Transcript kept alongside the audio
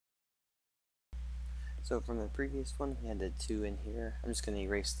So from the previous one, we had the 2 in here. I'm just going to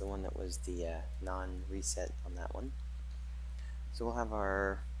erase the one that was the non-reset on that one. So we'll have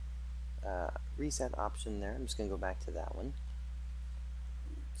our reset option there. I'm just going to go back to that one.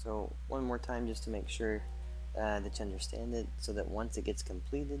 So one more time just to make sure that you understand it, so that once it gets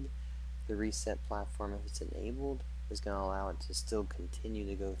completed, the reset platform, if it's enabled, is going to allow it to still continue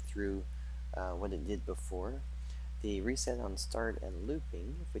to go through what it did before. The reset on start and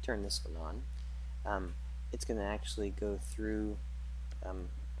looping, if we turn this one on, it's going to actually go through,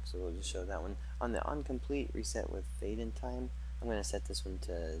 so we'll just show that one. On the OnComplete reset with fade in time, I'm going to set this one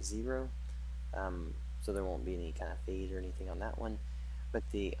to 0, so there won't be any kind of fade or anything on that one. But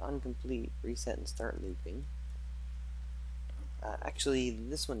the OnComplete reset and start looping, actually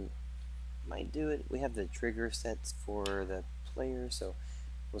this one might do it. We have the trigger sets for the player, so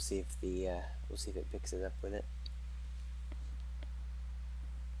we'll see if it picks it up with it.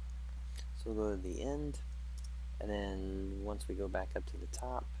 So we'll go to the end, and then once we go back up to the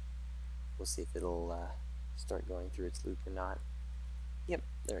top, we'll see if it'll start going through its loop or not. Yep,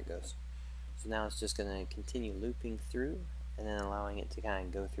 there it goes. So now it's just going to continue looping through, and then allowing it to kind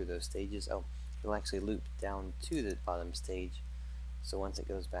of go through those stages. Oh, it'll actually loop down to the bottom stage, so once it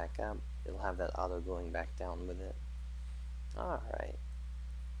goes back up, it'll have that auto going back down with it. Alright.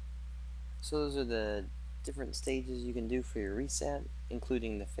 So those are the different stages you can do for your reset,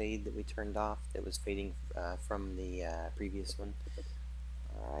 including the fade that we turned off that was fading from the previous one.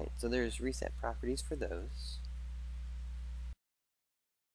 Alright, so there's reset properties for those.